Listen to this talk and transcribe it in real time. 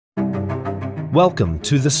Welcome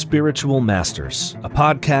to The Spiritual Masters, a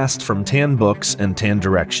podcast from Tan Books and Tan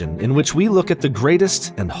Direction, in which we look at the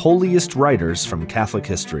greatest and holiest writers from Catholic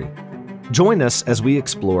history. Join us as we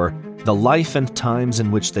explore the life and times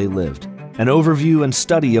in which they lived, an overview and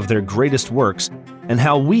study of their greatest works, and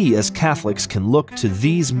how we as Catholics can look to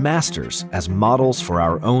these masters as models for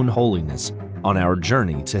our own holiness on our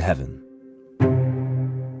journey to heaven.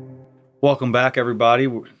 Welcome back, everybody.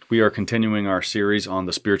 We are continuing our series on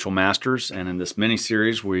the spiritual masters, and in this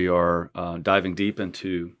mini-series, we are diving deep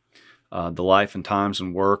into the life and times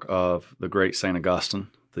and work of the great St. Augustine,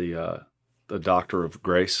 the Doctor of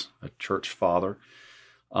Grace, a church father.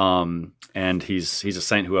 And he's a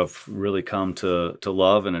saint who I've really come to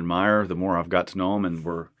love and admire the more I've got to know him, and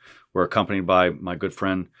we're accompanied by my good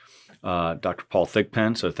friend, Dr. Paul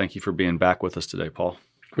Thigpen. So thank you for being back with us today, Paul.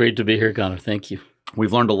 Great to be here, Conor. Thank you.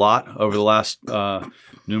 We've learned a lot over the last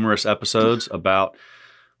numerous episodes about,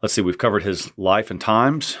 we've covered his life and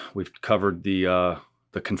times. We've covered the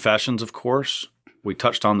Confessions, of course. We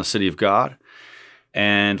touched on the City of God.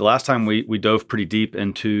 And last time we dove pretty deep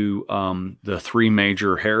into the three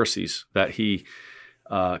major heresies that he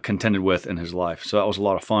contended with in his life. So that was a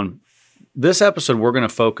lot of fun. This episode, we're going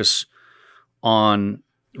to focus on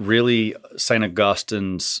really St.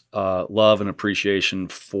 Augustine's love and appreciation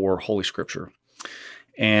for Holy Scripture.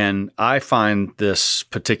 And I find this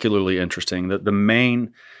particularly interesting. That the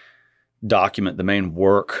main document, the main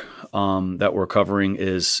work that we're covering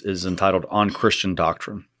is entitled On Christian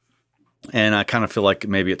Doctrine. And I kind of feel like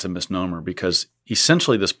maybe it's a misnomer because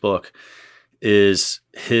essentially this book is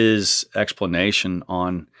his explanation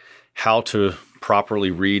on how to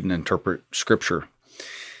properly read and interpret Scripture.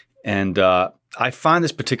 And I find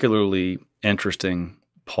this particularly interesting,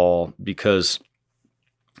 Paul, because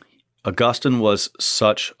Augustine was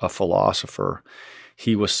such a philosopher.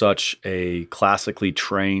 He was such a classically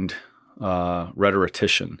trained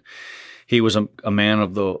rhetorician. He was a man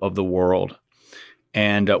of the world.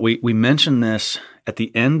 And we mentioned this at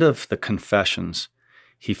the end of the Confessions.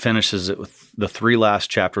 He finishes it with the three last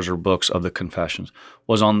chapters or books of the Confessions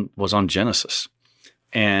was on Genesis.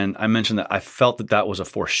 And I mentioned that I felt that was a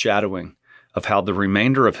foreshadowing of how the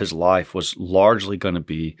remainder of his life was largely going to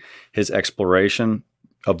be his exploration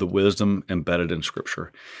of the wisdom embedded in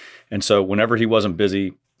Scripture. And so whenever he wasn't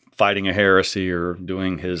busy fighting a heresy or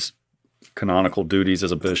doing his canonical duties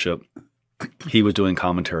as a bishop, he was doing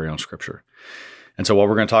commentary on Scripture. And so while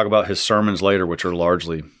we're going to talk about his sermons later, which are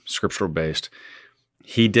largely scriptural based,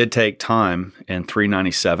 he did take time in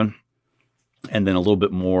 397 and then a little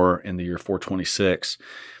bit more in the year 426.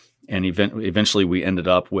 And eventually we ended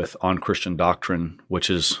up with On Christian Doctrine,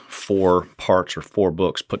 which is 4 parts or 4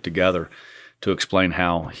 books put together to explain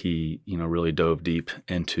how he, really dove deep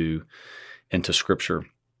into Scripture.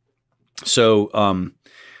 So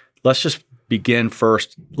let's just begin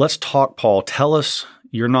first. Let's talk, Paul. Tell us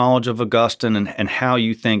your knowledge of Augustine and how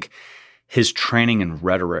you think his training in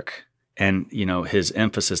rhetoric and, his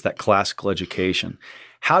emphasis, that classical education,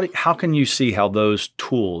 how can you see how those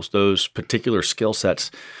tools, those particular skill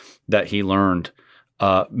sets that he learned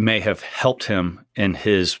may have helped him in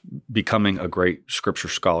his becoming a great Scripture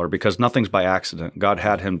scholar? Because nothing's by accident. God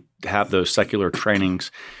had him have those secular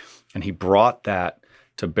trainings, and he brought that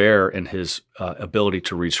to bear in his ability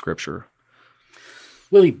to read Scripture.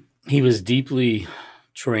 Well, he was deeply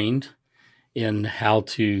trained in how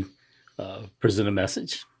to present a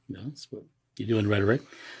message. That's what you do in rhetoric,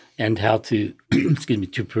 and how to,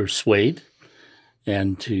 to persuade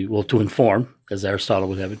and to inform, as Aristotle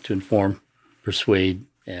would have it, to inform, persuade,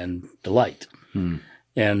 and delight.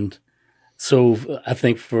 And so I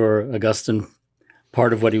think for Augustine,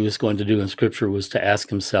 part of what he was going to do in Scripture was to ask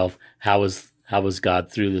himself, how is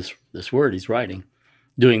God through this word he's writing,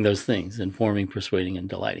 doing those things, informing, persuading, and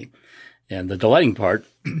delighting. And the delighting part,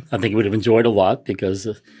 I think he would have enjoyed a lot because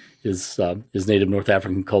his native North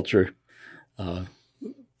African culture, the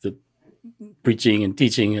preaching and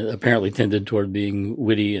teaching apparently tended toward being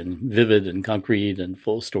witty and vivid and concrete and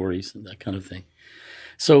full of stories and that kind of thing.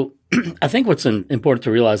 So I think what's important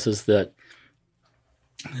to realize is that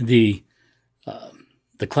the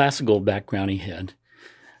classical background he had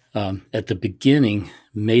at the beginning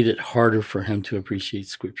made it harder for him to appreciate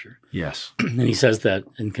Scripture. Yes. And he says that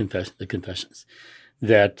in the Confessions,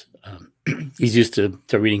 that he's used to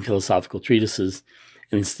reading philosophical treatises,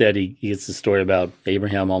 and instead he gets the story about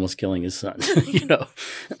Abraham almost killing his son,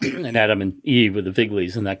 and Adam and Eve with the fig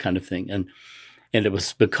leaves and that kind of thing. And it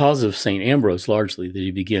was because of St. Ambrose largely that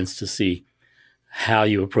he begins to see how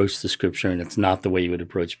you approach the Scripture, and it's not the way you would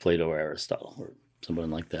approach Plato or Aristotle or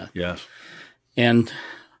someone like that. Yes. And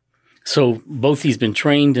so both he's been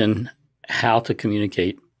trained in how to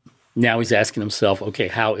communicate Now he's asking himself, okay,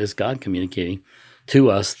 how is God communicating to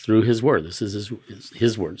us through his word? This is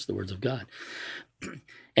his words, the words of God.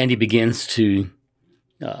 And he begins to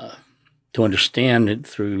understand it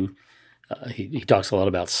through, he talks a lot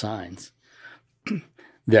about signs,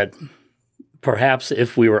 that perhaps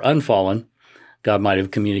if we were unfallen, God might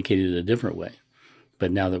have communicated it a different way.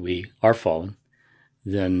 But now that we are fallen,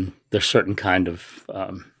 then there's certain kind of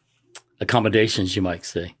accommodations, you might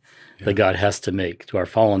say, that God has to make to our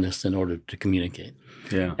fallenness in order to communicate.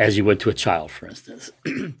 Yeah. As you would to a child, for instance,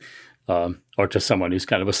 or to someone who's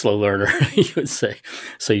kind of a slow learner, you would say.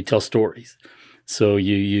 So you tell stories. So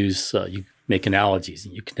you use, you make analogies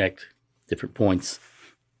and you connect different points.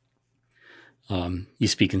 You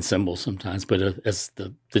speak in symbols sometimes, but as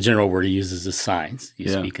the general word he uses is signs. You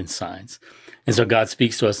speak in signs. And so God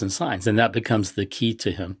speaks to us in signs, and that becomes the key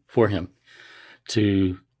to him, for him,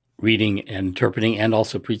 to reading and interpreting and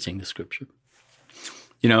also preaching the scripture.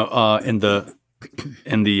 In the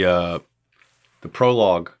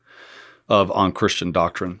prologue of On Christian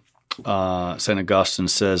Doctrine, St. Augustine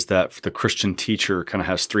says that the Christian teacher kind of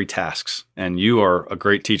has three tasks, and you are a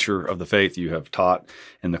great teacher of the faith. You have taught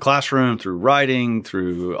in the classroom, through writing,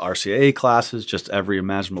 through RCA classes, just every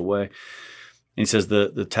imaginable way. And he says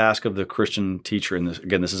the task of the Christian teacher, and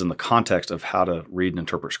this is in the context of how to read and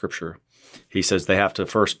interpret Scripture. He says they have to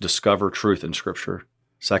first discover truth in Scripture.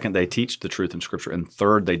 Second, they teach the truth in Scripture. And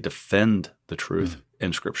third, they defend the truth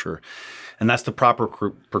in Scripture. And that's the proper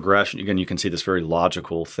progression. Again, you can see this very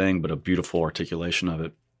logical thing, but a beautiful articulation of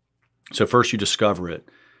it. So first, you discover it.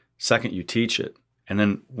 Second, you teach it. And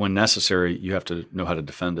then when necessary, you have to know how to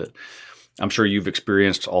defend it. I'm sure you've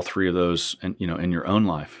experienced all three of those in your own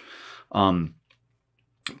life.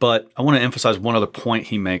 But I want to emphasize one other point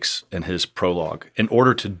he makes in his prologue. In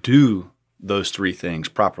order to do those three things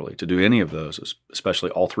properly, to do any of those, especially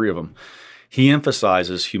all three of them, he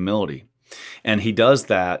emphasizes humility. And he does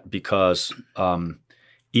that because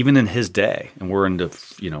even in his day, and we're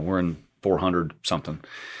in 400 something,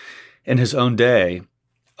 in his own day,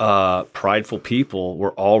 prideful people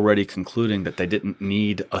were already concluding that they didn't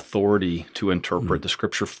need authority to interpret the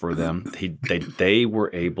Scripture for them. They were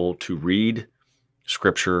able to read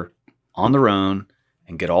Scripture on their own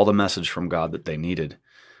and get all the message from God that they needed.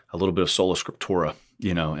 A little bit of sola scriptura,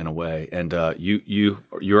 in a way. And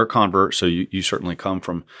you're a convert, so you certainly come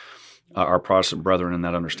from our Protestant brethren in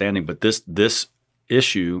that understanding. But this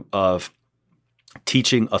issue of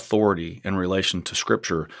teaching authority in relation to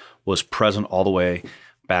Scripture was present all the way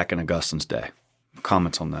back in Augustine's day.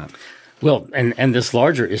 Comments on that? Well, and this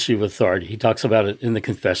larger issue of authority, he talks about it in the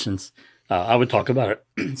Confessions. I would talk about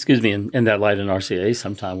it, in that light in RCA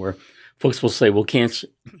sometime, where folks will say, well,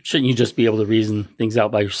 shouldn't you just be able to reason things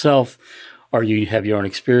out by yourself, or you have your own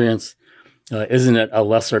experience? Isn't it a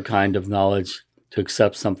lesser kind of knowledge to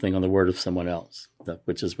accept something on the word of someone else,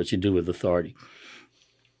 which is what you do with authority?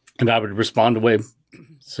 And I would respond the way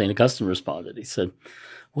St. Augustine responded. He said,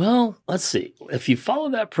 well, let's see. If you follow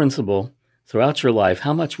that principle throughout your life,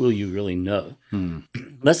 how much will you really know?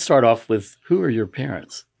 Let's start off with, who are your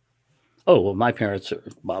parents? Oh, well, my parents are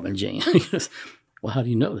Bob and Jane. Well, how do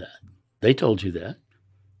you know that? They told you that,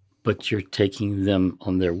 but you're taking them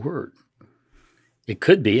on their word. It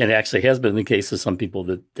could be, and it actually has been the case of some people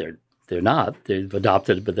that they're not. They've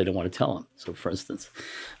adopted it, but they don't want to tell them. So, for instance,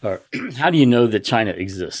 or how do you know that China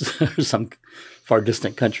exists or some far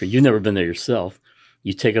distant country? You've never been there yourself.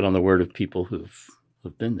 You take it on the word of people who've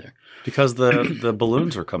been there. Because the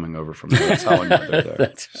balloons are coming over from there. That's how I know they're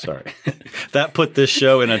there. Sorry. That put this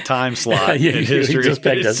show in a time slot in history. Just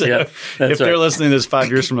pegged us, yeah. If they're listening to this 5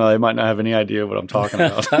 years from now, they might not have any idea what I'm talking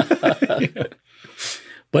about.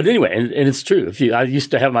 But anyway, and it's true. I used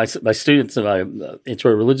to have my students in my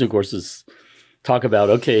intro religion courses talk about,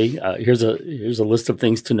 okay, here's a list of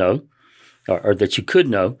things to know, or that you could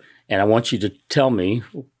know, and I want you to tell me,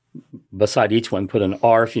 beside each one, put an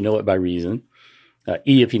R if you know it by reason,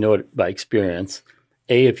 E if you know it by experience,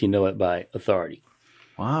 A if you know it by authority.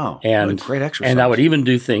 Wow. And what a great exercise. And I would even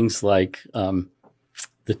do things like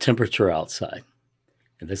the temperature outside.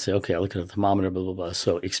 And they'd say, okay, I look at the thermometer, blah, blah, blah.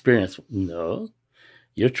 So experience, no,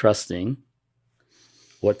 you're trusting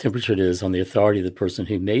what temperature it is on the authority of the person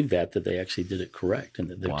who made that they actually did it correct and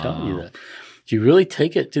that they're telling you that. If you really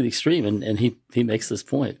take it to the extreme, and he makes this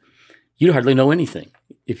point, you'd hardly know anything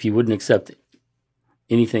if you wouldn't accept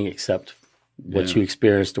anything except what you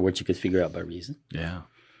experienced or what you could figure out by reason. Yeah.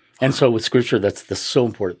 And so with Scripture, that's so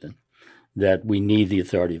important then, that we need the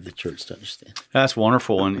authority of the church to understand. That's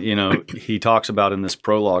wonderful. And, he talks about in this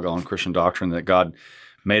prologue on Christian Doctrine that God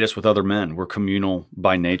made us with other men. We're communal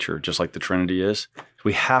by nature, just like the Trinity is.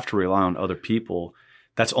 We have to rely on other people.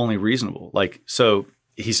 That's only reasonable. So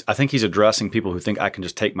I think he's addressing people who think I can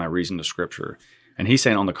just take my reason to Scripture. And he's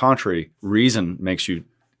saying, on the contrary, reason makes you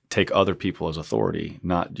take other people as authority,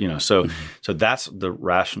 not, so that's the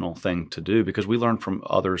rational thing to do, because we learn from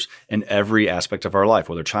others in every aspect of our life,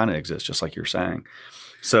 whether China exists, just like you're saying.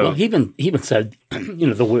 So well, he even said,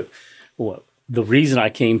 the reason I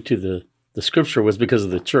came to the Scripture was because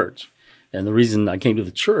of the church. And the reason I came to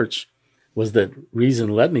the church was that reason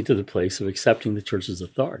led me to the place of accepting the church's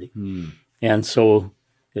authority. And so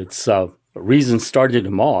it's reason started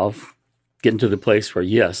him off, getting to the place where,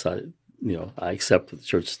 yes, I accept the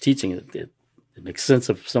church's teaching. It makes sense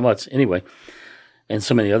of so much anyway, and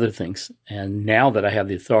so many other things. And now that I have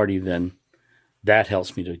the authority, then that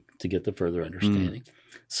helps me to get the further understanding.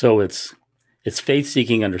 So it's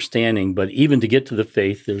faith-seeking understanding, but even to get to the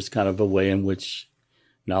faith, there's kind of a way in which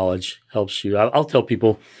knowledge helps you. I'll tell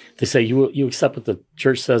people, they say, you accept what the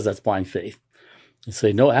church says, that's blind faith. And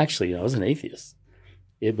say, no, actually, I was an atheist.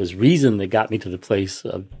 It was reason that got me to the place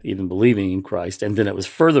of even believing in Christ. And then it was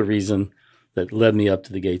further reason that led me up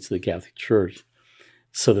to the gates of the Catholic Church.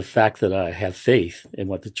 So the fact that I have faith in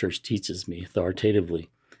what the church teaches me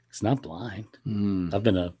authoritatively, it's not blind. I've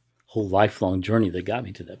been a whole lifelong journey that got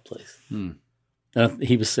me to that place. And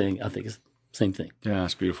he was saying, I think it's the same thing. Yeah,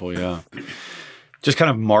 it's beautiful. Yeah. Just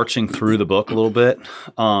kind of marching through the book a little bit.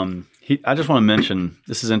 I just want to mention,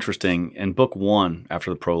 this is interesting. In book 1,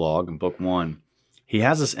 after the prologue, in book 1, he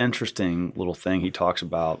has this interesting little thing. He talks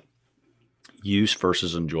about use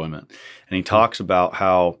versus enjoyment. And he talks about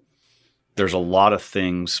how there's a lot of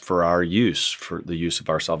things for our use, for the use of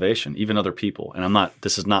our salvation, even other people. And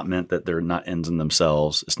this is not meant that they're not ends in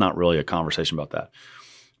themselves. It's not really a conversation about that.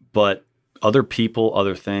 But other people,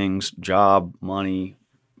 other things, job, money,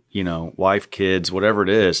 wife, kids, whatever it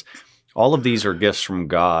is, all of these are gifts from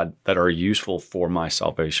God that are useful for my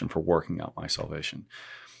salvation, for working out my salvation.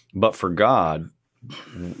 But for God,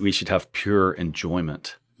 we should have pure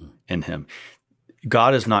enjoyment in him.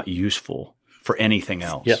 God is not useful for anything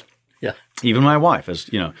else. Yeah. Even my wife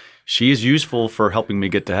she is useful for helping me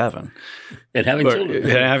get to heaven. And having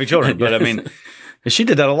children. But I mean, she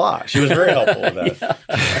did that a lot. She was very helpful with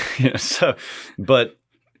that.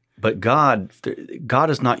 But God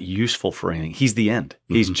is not useful for anything. He's the end.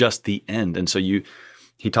 He's just the end. And so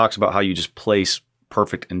he talks about how you just place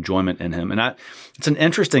perfect enjoyment in him. And it's an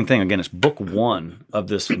interesting thing. Again, it's book 1 of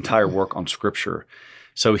this entire work on Scripture.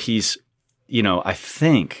 So he's, I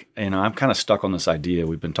think, I'm kind of stuck on this idea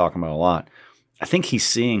we've been talking about a lot. I think he's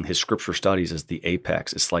seeing his Scripture studies as the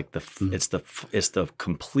apex. It's like it's the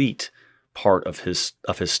complete part of his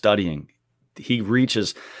studying. He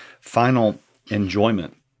reaches final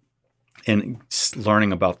enjoyment in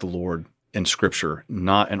learning about the Lord in Scripture,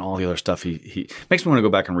 not in all the other stuff. He makes me want to go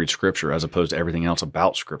back and read Scripture as opposed to everything else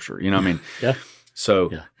about Scripture. You know what I mean? Yeah.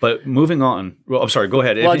 So, but moving on. Well, I'm sorry. Go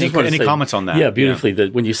ahead. Well, any comments on that? Yeah, beautifully.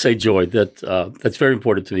 That when you say joy, that's very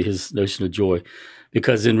important to me. His notion of joy,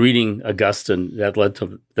 because in reading Augustine, that led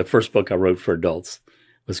to the first book I wrote for adults.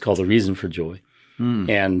 Was called The Reason for Joy,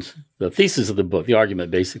 and the thesis of the book, the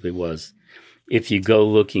argument basically was, if you go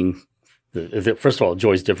looking, first of all,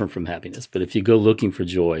 joy is different from happiness. But if you go looking for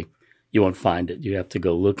joy, you won't find it. You have to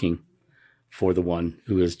go looking for the one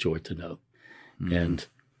who is joy to know.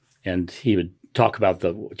 And he would talk about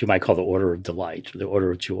what you might call the order of delight, or the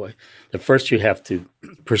order of joy. That first you have to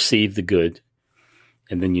perceive the good,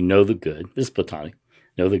 and then you know the good. This is Platonic.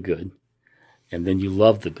 Know the good. And then you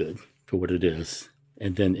love the good for what it is.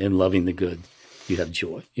 And then in loving the good, you have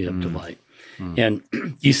joy. You have delight. And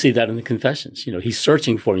you see that in the Confessions. He's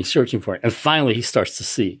searching for it. And finally he starts to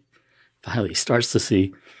see.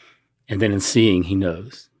 And then in seeing, he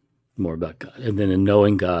knows more about God. And then in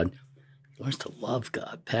knowing God, he learns to love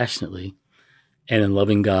God passionately. And in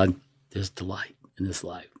loving God, there's delight in this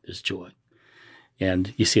life. There's joy.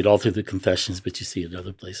 And you see it all through the Confessions, but you see it in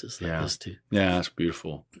other places like this too. Yeah, that's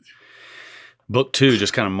beautiful. Book 2,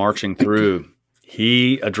 just kind of marching through,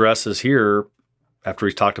 he addresses here, after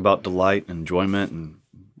he's talked about delight and enjoyment and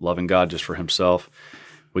loving God just for himself,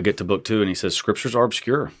 we get to book 2 and he says, Scriptures are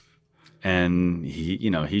obscure. And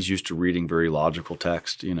he's used to reading very logical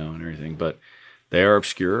text, and everything, but they are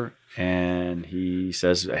obscure. And he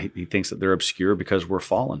says he thinks that they're obscure because we're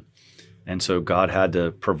fallen. And so God had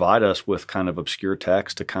to provide us with kind of obscure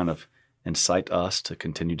text to kind of incite us to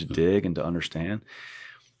continue to dig and to understand.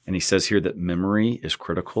 And he says here that memory is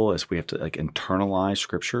critical, as we have to internalize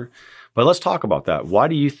Scripture. But let's talk about that. Why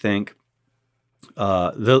do you think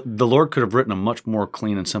the Lord could have written a much more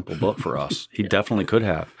clean and simple book for us? He definitely could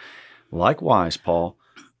have. Likewise, Paul,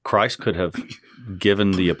 Christ could have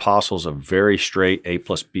given the apostles a very straight A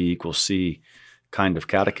plus B equals C kind of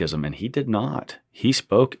catechism, and he did not. He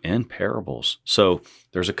spoke in parables. So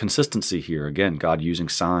there's a consistency here. Again, God using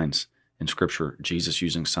signs in Scripture, Jesus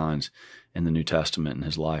using signs in the New Testament in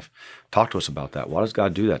his life. Talk to us about that. Why does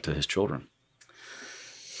God do that to his children?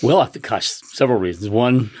 Well, I think, several reasons.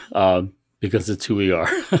 One, because it's who we are.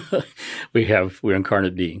 We're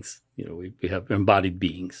incarnate beings. We have embodied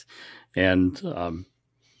beings, and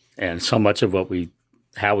so much of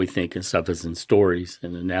how we think and stuff is in stories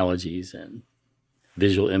and analogies and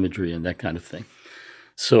visual imagery and that kind of thing.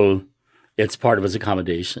 So it's part of his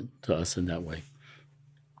accommodation to us in that way.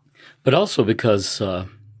 But also because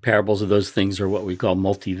parables of those things are what we call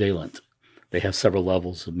multivalent. They have several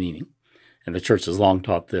levels of meaning. And the church has long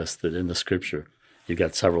taught this, that in the Scripture, you've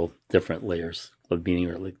got several different layers of meaning,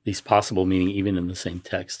 or at least possible meaning, even in the same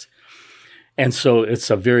text. And so it's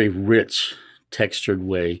a very rich, textured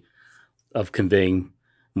way of conveying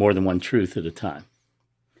more than one truth at a time.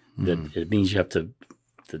 That it means you have to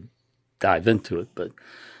dive into it. But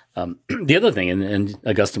the other thing, and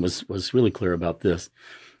Augustine was really clear about this,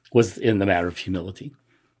 was in the matter of humility.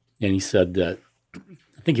 And he said that,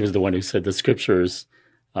 I think he was the one who said the Scriptures,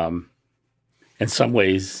 in some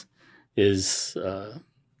ways, is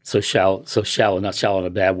so shallow, not shallow in a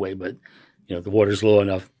bad way, but the water's low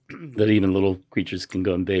enough that even little creatures can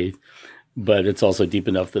go and bathe. But it's also deep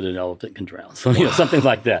enough that an elephant can drown. So something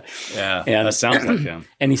like that. Yeah, and that sounds like him.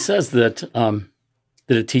 And he says that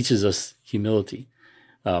it teaches us humility.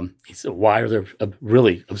 He said, why are there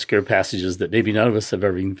really obscure passages that maybe none of us have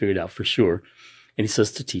ever even figured out for sure? And he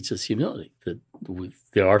says to teach us humility, that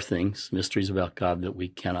there are things, mysteries about God that we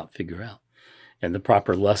cannot figure out. And the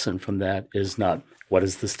proper lesson from that is not, what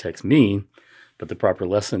does this text mean? But the proper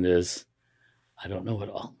lesson is, I don't know it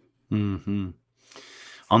all. Mm-hmm.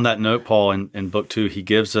 On that note, Paul, in Book 2, he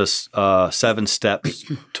gives us 7 steps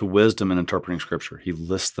to wisdom in interpreting Scripture. He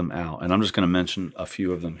lists them out. And I'm just going to mention a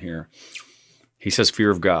few of them here. He says fear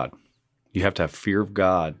of God. You have to have fear of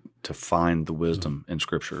God to find the wisdom in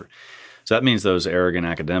Scripture. So that means those arrogant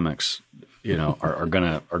academics, are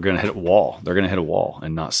going to hit a wall. They're going to hit a wall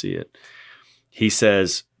and not see it. He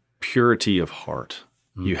says purity of heart.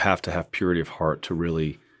 You have to have purity of heart to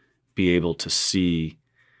really be able to see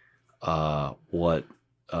what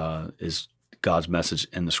is God's message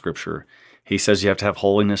in the Scripture. He says you have to have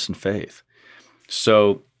holiness and faith.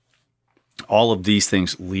 So all of these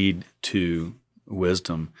things lead to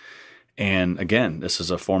wisdom. And again, this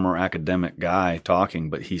is a former academic guy talking,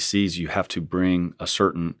 but he sees you have to bring a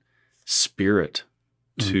certain spirit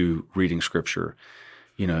to reading Scripture.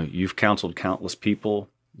 You've counseled countless people.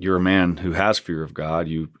 You're a man who has fear of God.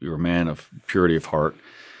 You're a man of purity of heart.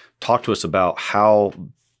 Talk to us about how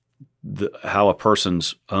a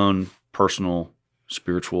person's own personal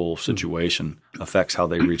spiritual situation affects how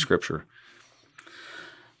they read Scripture.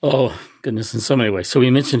 Oh, goodness, in so many ways. So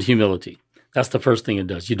we mentioned humility. That's the first thing it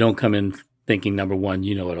does. You don't come in thinking, number one,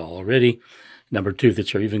 you know it all already. Number two,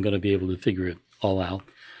 that you're even going to be able to figure it all out.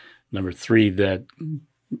 Number three, that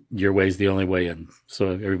your way is the only way, and so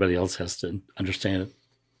everybody else has to understand it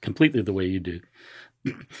completely the way you do.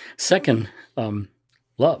 Second,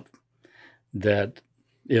 love. That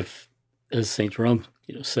if, as St. Jerome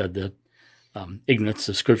said, that ignorance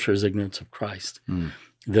of Scripture is ignorance of Christ,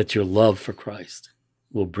 that your love for Christ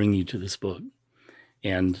will bring you to this book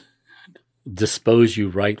and dispose you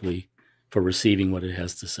rightly for receiving what it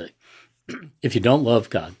has to say. If you don't love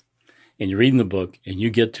God and you're reading the book and you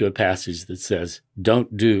get to a passage that says,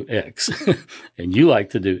 don't do X, and you like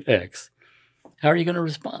to do X, how are you going to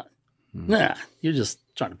respond? Nah, you're just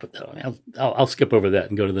trying to put that on. I'll skip over that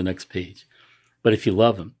and go to the next page. But if you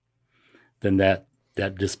love him, then that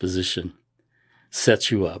disposition sets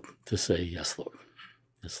you up to say, yes, Lord.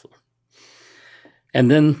 Yes, Lord. And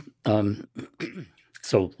then,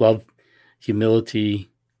 so love, humility,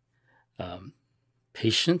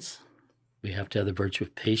 patience. We have to have the virtue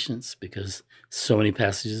of patience because so many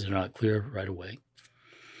passages are not clear right away.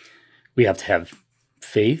 We have to have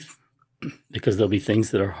faith because there'll be things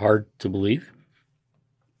that are hard to believe.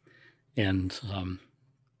 And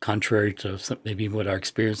contrary to maybe what our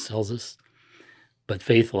experience tells us. But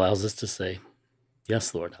faith allows us to say,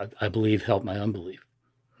 yes, Lord, I believe, help my unbelief.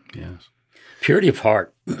 Yes. Purity of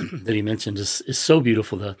heart that he mentioned is so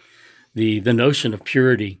beautiful. The notion of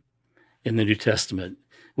purity in the New Testament,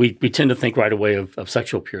 we tend to think right away of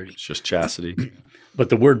sexual purity. It's just chastity. But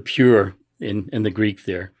the word pure in the Greek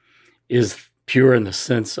there is pure in the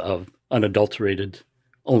sense of unadulterated,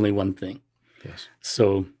 only one thing. Yes.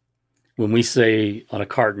 So when we say on a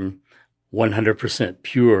carton, 100%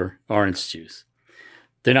 pure orange juice,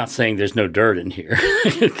 they're not saying there's no dirt in here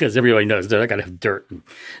because everybody knows they're not going to have dirt and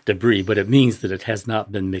debris, but it means that it has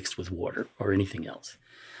not been mixed with water or anything else.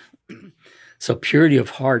 So purity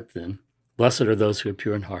of heart, then, blessed are those who are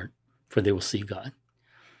pure in heart, for they will see God.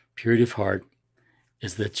 Purity of heart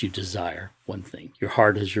is that you desire one thing. Your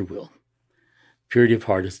heart is your will. Purity of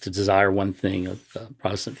heart is to desire one thing, a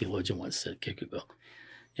Protestant theologian once said, Kikugo.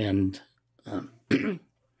 And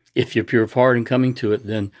if you're pure of heart and coming to it,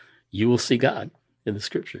 then you will see God in the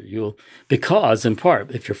Scripture. Because, in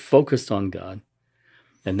part, if you're focused on God,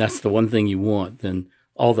 and that's the one thing you want, then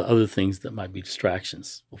all the other things that might be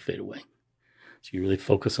distractions will fade away. So you really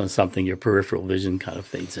focus on something, your peripheral vision kind of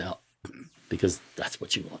fades out because that's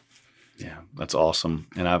what you want. Yeah, that's awesome.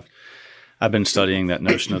 And I've been studying that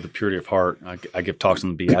notion of the purity of heart. I give talks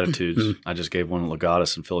on the Beatitudes. I just gave one at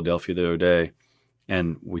Legatus in Philadelphia the other day,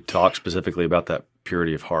 and we talked specifically about that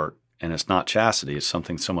purity of heart. And it's not chastity; it's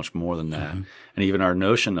something so much more than that. And even our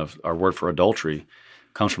notion of our word for adultery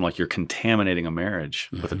comes from like you're contaminating a marriage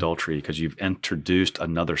with adultery because you've introduced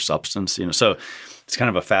another substance. So it's kind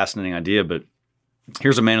of a fascinating idea. But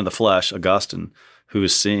here's a man of the flesh, Augustine, who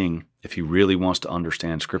is seeing if he really wants to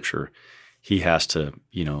understand Scripture, he has to,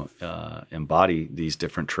 embody these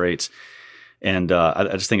different traits. And I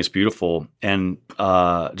just think it's beautiful. And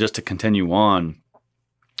just to continue on,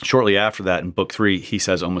 shortly after that in Book 3, he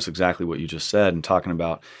says almost exactly what you just said and talking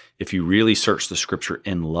about if you really search the Scripture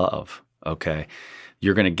in love, okay,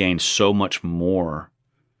 you're going to gain so much more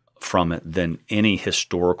from it than any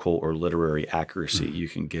historical or literary accuracy you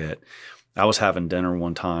can get. I was having dinner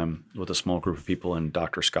one time with a small group of people and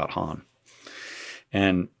Dr. Scott Hahn.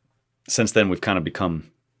 And since then, we've kind of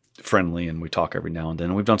become friendly and we talk every now and then.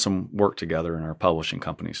 And we've done some work together in our publishing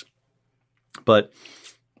companies. But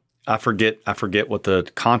I forget what the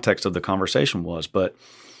context of the conversation was. But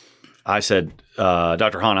I said,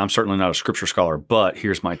 Dr. Hahn, I'm certainly not a Scripture scholar, but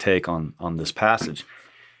here's my take on this passage.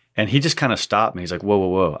 And he just kind of stopped me. He's like,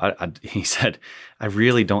 whoa. He said, I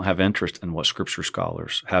really don't have interest in what Scripture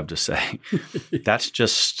scholars have to say. That's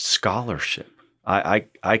just scholarship.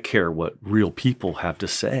 I care what real people have to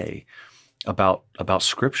say about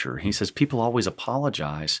Scripture. He says, people always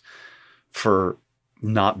apologize for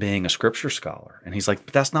not being a Scripture scholar. And he's like,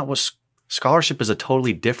 but that's not what scholarship is. A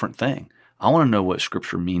totally different thing. I want to know what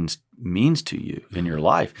Scripture means to you in your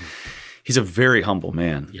life. He's a very humble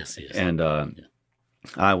man. Yes, he is. And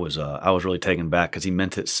I was really taken back because he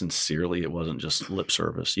meant it sincerely. It wasn't just lip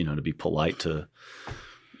service, to be polite to,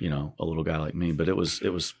 a little guy like me. But it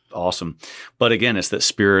was awesome. But again, it's that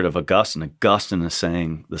spirit of Augustine. Augustine is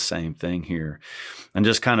saying the same thing here, and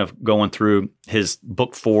just kind of going through his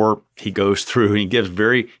Book 4. He goes through and he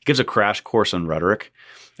gives a crash course on rhetoric,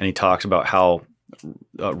 and he talks about how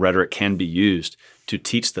rhetoric can be used to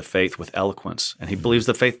teach the faith with eloquence, and he believes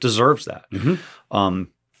the faith deserves that.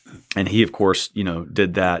 And he, of course,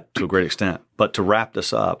 did that to a great extent. But to wrap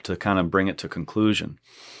this up, to kind of bring it to conclusion,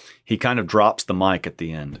 he kind of drops the mic at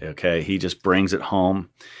the end, okay? He just brings it home.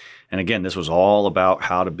 And again, this was all about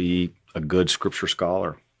how to be a good Scripture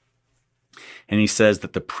scholar. And he says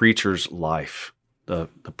that the preacher's life, the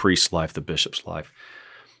priest's life, the bishop's life,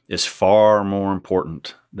 is far more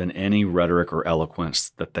important than any rhetoric or eloquence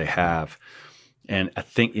that they have. And I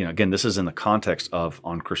think, again, this is in the context of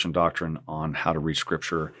On Christian Doctrine on how to read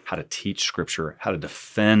Scripture, how to teach Scripture, how to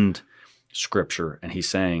defend Scripture. And he's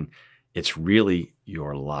saying it's really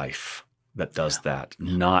your life that does that,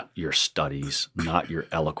 not your studies, not your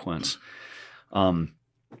eloquence. And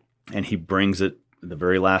he brings it, the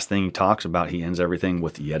very last thing he talks about, he ends everything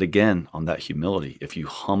with yet again on that humility. If you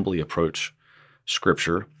humbly approach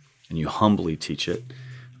Scripture and you humbly teach it,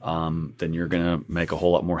 then you're going to make a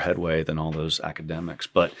whole lot more headway than all those academics.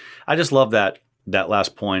 But I just love that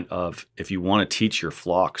last point of if you want to teach your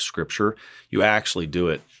flock Scripture, you actually do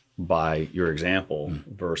it by your example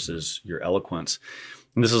versus your eloquence.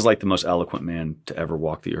 And this is like the most eloquent man to ever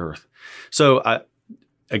walk the earth. So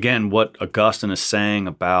again, what Augustine is saying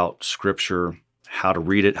about Scripture, how to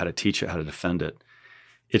read it, how to teach it, how to defend it,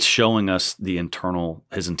 it's showing us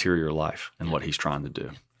his interior life and what he's trying to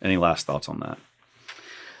do. Any last thoughts on that?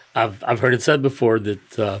 I've heard it said before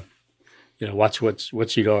that watch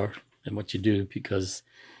what you are and what you do, because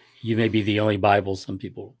you may be the only Bible some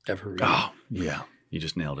people ever read. Oh, yeah, you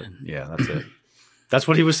just nailed it. Yeah, that's it. That's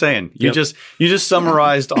what he was saying. You just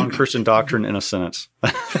summarized On Christian Doctrine in a sentence.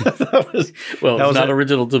 It's not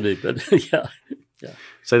original to me, but yeah.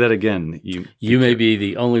 Say that again. You may be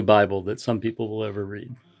the only Bible that some people will ever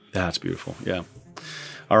read. That's beautiful. Yeah.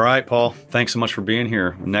 All right, Paul, thanks so much for being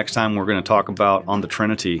here. Next time, we're going to talk about on the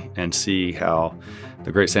Trinity and see how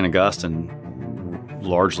the great St. Augustine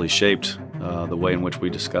largely shaped the way in which we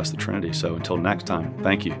discuss the Trinity. So until next time,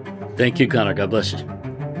 thank you. Thank you, Conor. God bless you.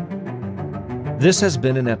 This has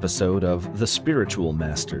been an episode of The Spiritual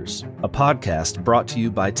Masters, a podcast brought to you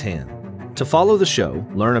by TAN. To follow the show,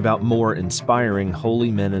 learn about more inspiring holy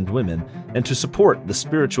men and women, and to support the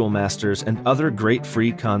Spiritual Masters and other great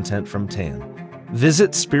free content from TAN,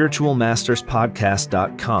 visit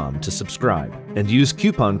spiritualmasterspodcast.com to subscribe and use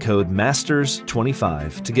coupon code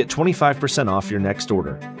MASTERS25 to get 25% off your next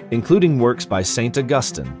order, including works by St.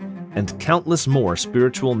 Augustine and countless more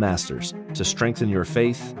spiritual masters to strengthen your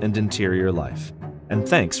faith and interior life. And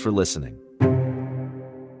thanks for listening.